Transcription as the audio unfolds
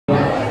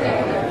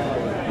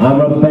I'm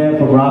Rubberband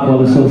from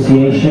Rockwell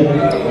Association,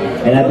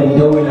 and I've been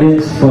doing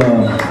this for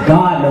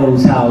God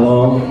knows how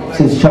long,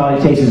 since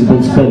Charlie Chase has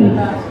been spinning.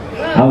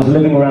 I was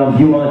living around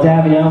Beaumont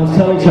Avenue. I was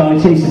telling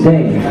Charlie Chase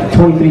today,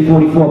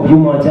 2344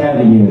 Beaumont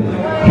Avenue,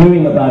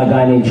 hearing about a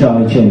guy named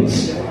Charlie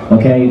Chase,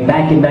 okay,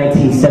 back in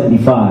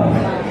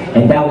 1975.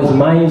 And that was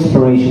my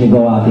inspiration to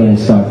go out there and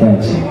start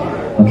dancing,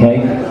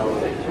 okay?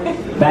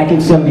 Back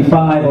in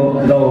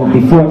 75, though,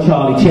 before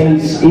Charlie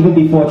Chase, even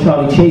before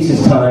Charlie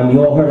Chase's time,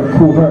 you all heard of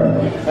Kool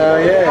Herc. Oh,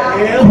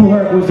 yeah. Kool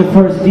Herc was the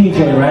first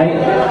DJ, right?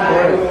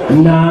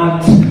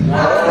 Not.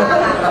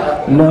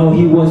 No,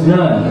 he was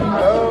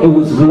not. It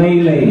was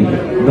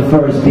Lele, the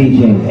first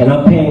DJ. And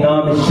I'm paying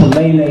homage to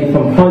Lele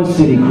from Fun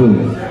City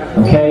Crew,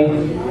 okay?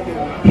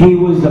 He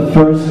was the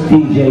first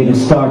DJ to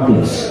start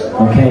this,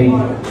 okay?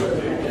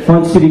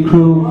 Fun City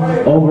Crew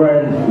over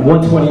at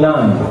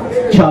 129.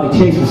 Charlie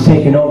Chase was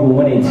taking over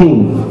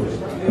 118.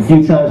 A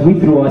few times we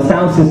threw our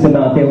sound system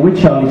out there with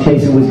Charlie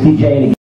Chase and was DJing.